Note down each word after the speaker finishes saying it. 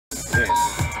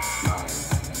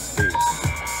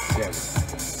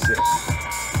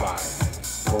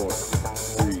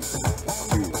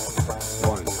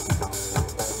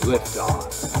lift off.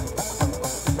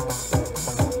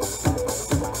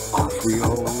 Off we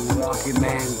go, rocket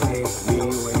man, take me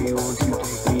away, won't you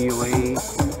take me away?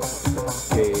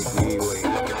 Take me away,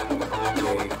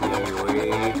 take me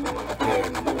away.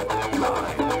 10, 9,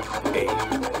 8,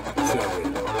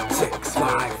 7, 6,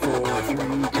 5, 4, 3,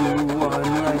 2, 1,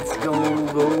 let's go,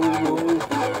 go, go.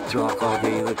 Let's rock all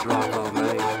day, let's rock all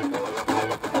night.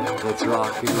 Let's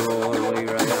rock and roll our way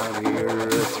right out here.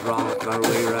 Let's rock our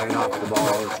way right off the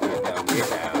ball. Let's get down, get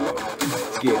down.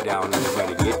 Let's get down,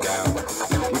 everybody, get down.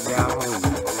 Get down.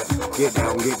 Get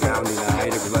down, get down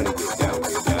tonight. Everybody get down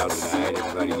tonight.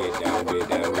 Everybody get down, get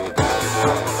down, get down tonight.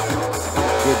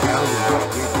 Get down tonight,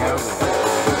 get down tonight.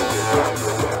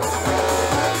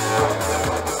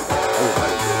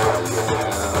 Everybody get down, get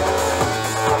down.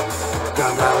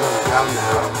 Down, down, down,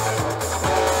 down.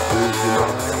 Lose your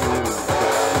mind.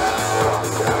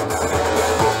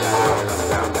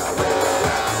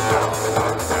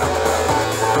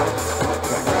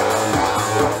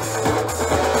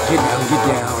 Get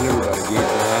down, everybody get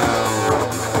down.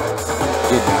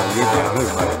 Get down,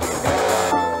 everybody get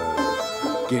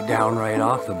down. Get down right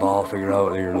off the ball, figure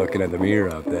out you're looking at the mirror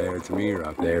up there. It's a mirror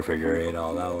up there, figure it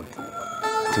all out.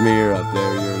 It's a mirror up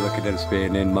there, you're looking at a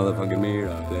spinning motherfucking mirror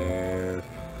up there.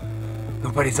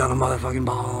 Nobody's on a motherfucking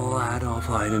ball at all,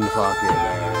 flying in the fucking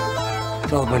air.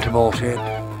 It's all a bunch of bullshit.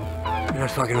 You're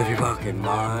not fucking with your fucking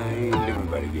mind.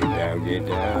 Everybody get down, get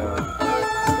down.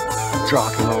 Let's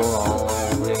rock and roll all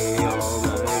day, all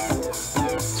night.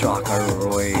 Let's rock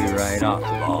our way right off the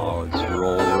ball. Let's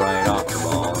roll right off the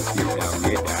ball. Let's get down,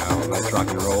 get down. Let's rock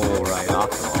and roll right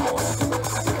off the ball.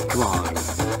 Come on,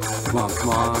 come on, come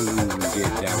on.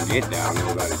 Get down,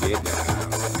 everybody get down.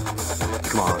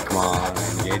 Come on,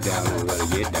 get down, everybody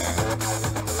get down.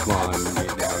 Come on,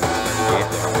 get down, everybody get down. Come on, everybody get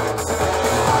down.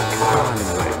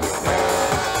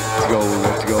 Let's go,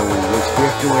 let's go. Let's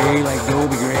drift away like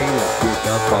Dobie Gray. Let's get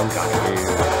the funk out of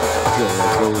here. Let's go,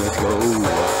 let's go, let's go.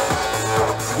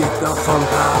 Let's get the funk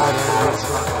out of this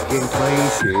fucking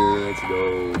place here. Let's go.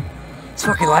 It's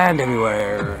fucking land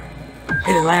everywhere.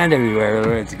 Hidden land everywhere.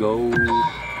 Let's go.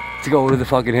 Let's go to the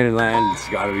fucking hidden land. It's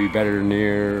gotta be better than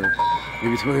here.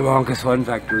 Maybe it's Willy Wonka's Fun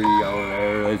Factory over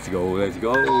there. Let's go, let's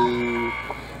go.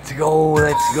 Let's go,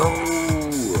 let's go.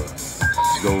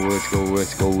 Let's go, let's go,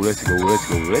 let's go, let's go, let's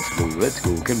go, let's go, let's go.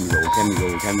 Can we go, can we go,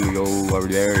 can we go? Are we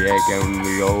there yet? Can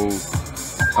we go?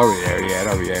 Are we there yet?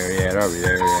 Are we there yet? Are we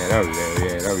there yet? Are we there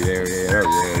yet? Are we there yet? Are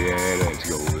we there yet? Let's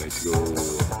go, let's go.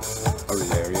 Are we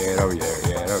there yet? Are we there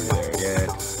yet? Are we there yet?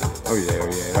 Are we there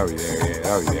yet? Are we there yet?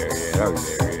 Are we there yet? Are we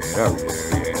there yet? Are we there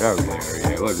yet? Are we there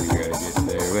yet? When we gonna get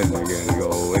there? When we gonna go?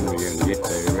 When we gonna get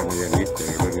there? When we gonna get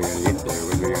there? When we gonna get there?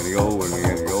 When we gonna go? When we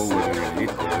gonna go? When we gonna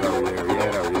get there?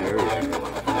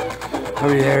 Are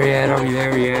we there yet? Are we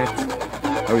there yet?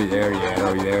 Are we there yet?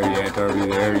 Are we there yet? Are we there yet? Are we there yet? Are we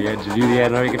there yet? Did you do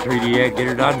that? Are you gonna 3D yet? Get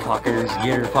her done, fuckers.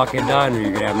 Get her fucking done. Or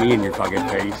you're gonna have me in your fucking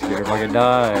face. Get her fucking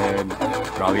done.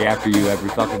 Probably after you every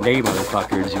fucking day,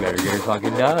 motherfuckers. You better get her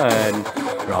fucking done.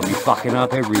 Or I'll be fucking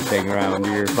up everything around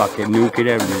here. Fucking nuking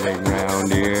everything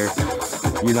around here.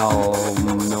 You know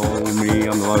me,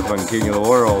 I'm the motherfucking king of the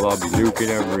world. I'll be nuking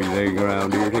everything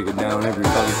around here. Taking down every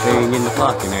fucking thing in the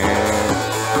fucking air.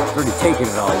 Already taking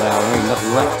it all down. There ain't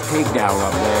nothing left to take down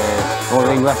up there. The only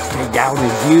thing left to take down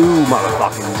is you,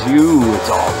 motherfucking you. It's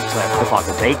all that's left to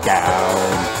fucking take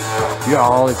down. You're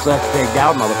all that's left to take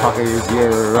down, motherfuckers.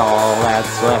 You're all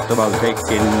that's left to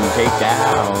motherfucking take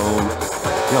down.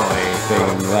 The only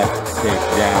thing left to take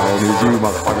down is you,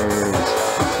 motherfuckers.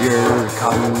 You're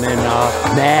coming up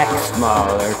next,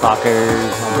 motherfuckers.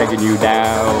 I'm taking you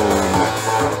down.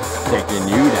 Taking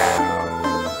you